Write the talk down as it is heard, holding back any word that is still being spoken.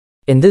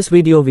In this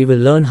video we will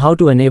learn how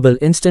to enable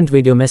instant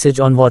video message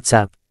on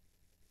WhatsApp.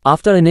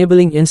 After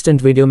enabling instant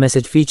video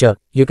message feature,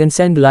 you can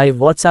send live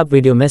WhatsApp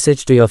video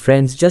message to your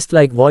friends just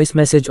like voice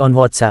message on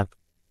WhatsApp.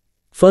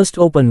 First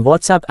open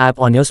WhatsApp app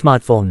on your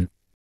smartphone.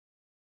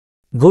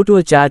 Go to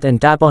a chat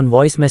and tap on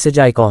voice message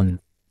icon.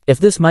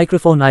 If this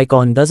microphone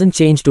icon doesn't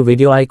change to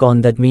video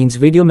icon, that means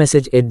video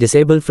message is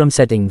disabled from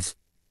settings.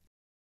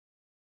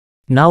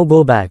 Now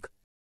go back.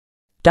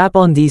 Tap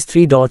on these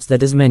three dots,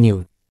 that is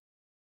menu.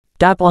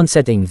 Tap on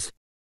settings.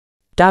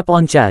 Tap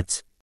on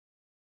chats.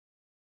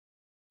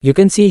 You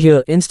can see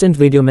here instant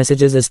video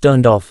messages is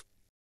turned off.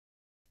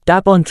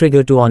 Tap on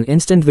trigger to on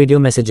instant video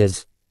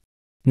messages.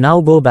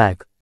 Now go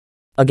back.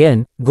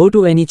 Again, go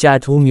to any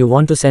chat whom you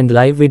want to send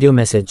live video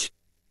message.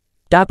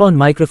 Tap on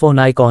microphone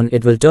icon,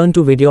 it will turn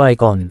to video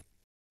icon.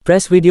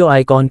 Press video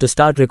icon to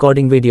start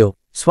recording video.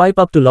 Swipe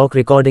up to lock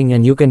recording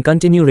and you can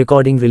continue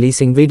recording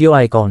releasing video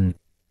icon.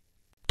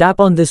 Tap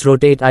on this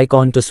rotate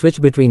icon to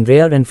switch between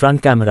rear and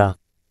front camera.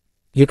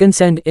 You can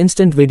send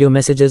instant video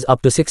messages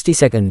up to 60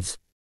 seconds.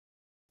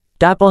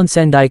 Tap on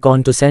send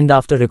icon to send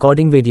after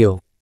recording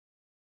video.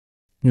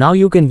 Now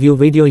you can view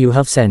video you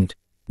have sent.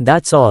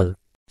 That's all.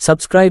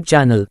 Subscribe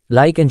channel,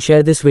 like and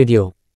share this video.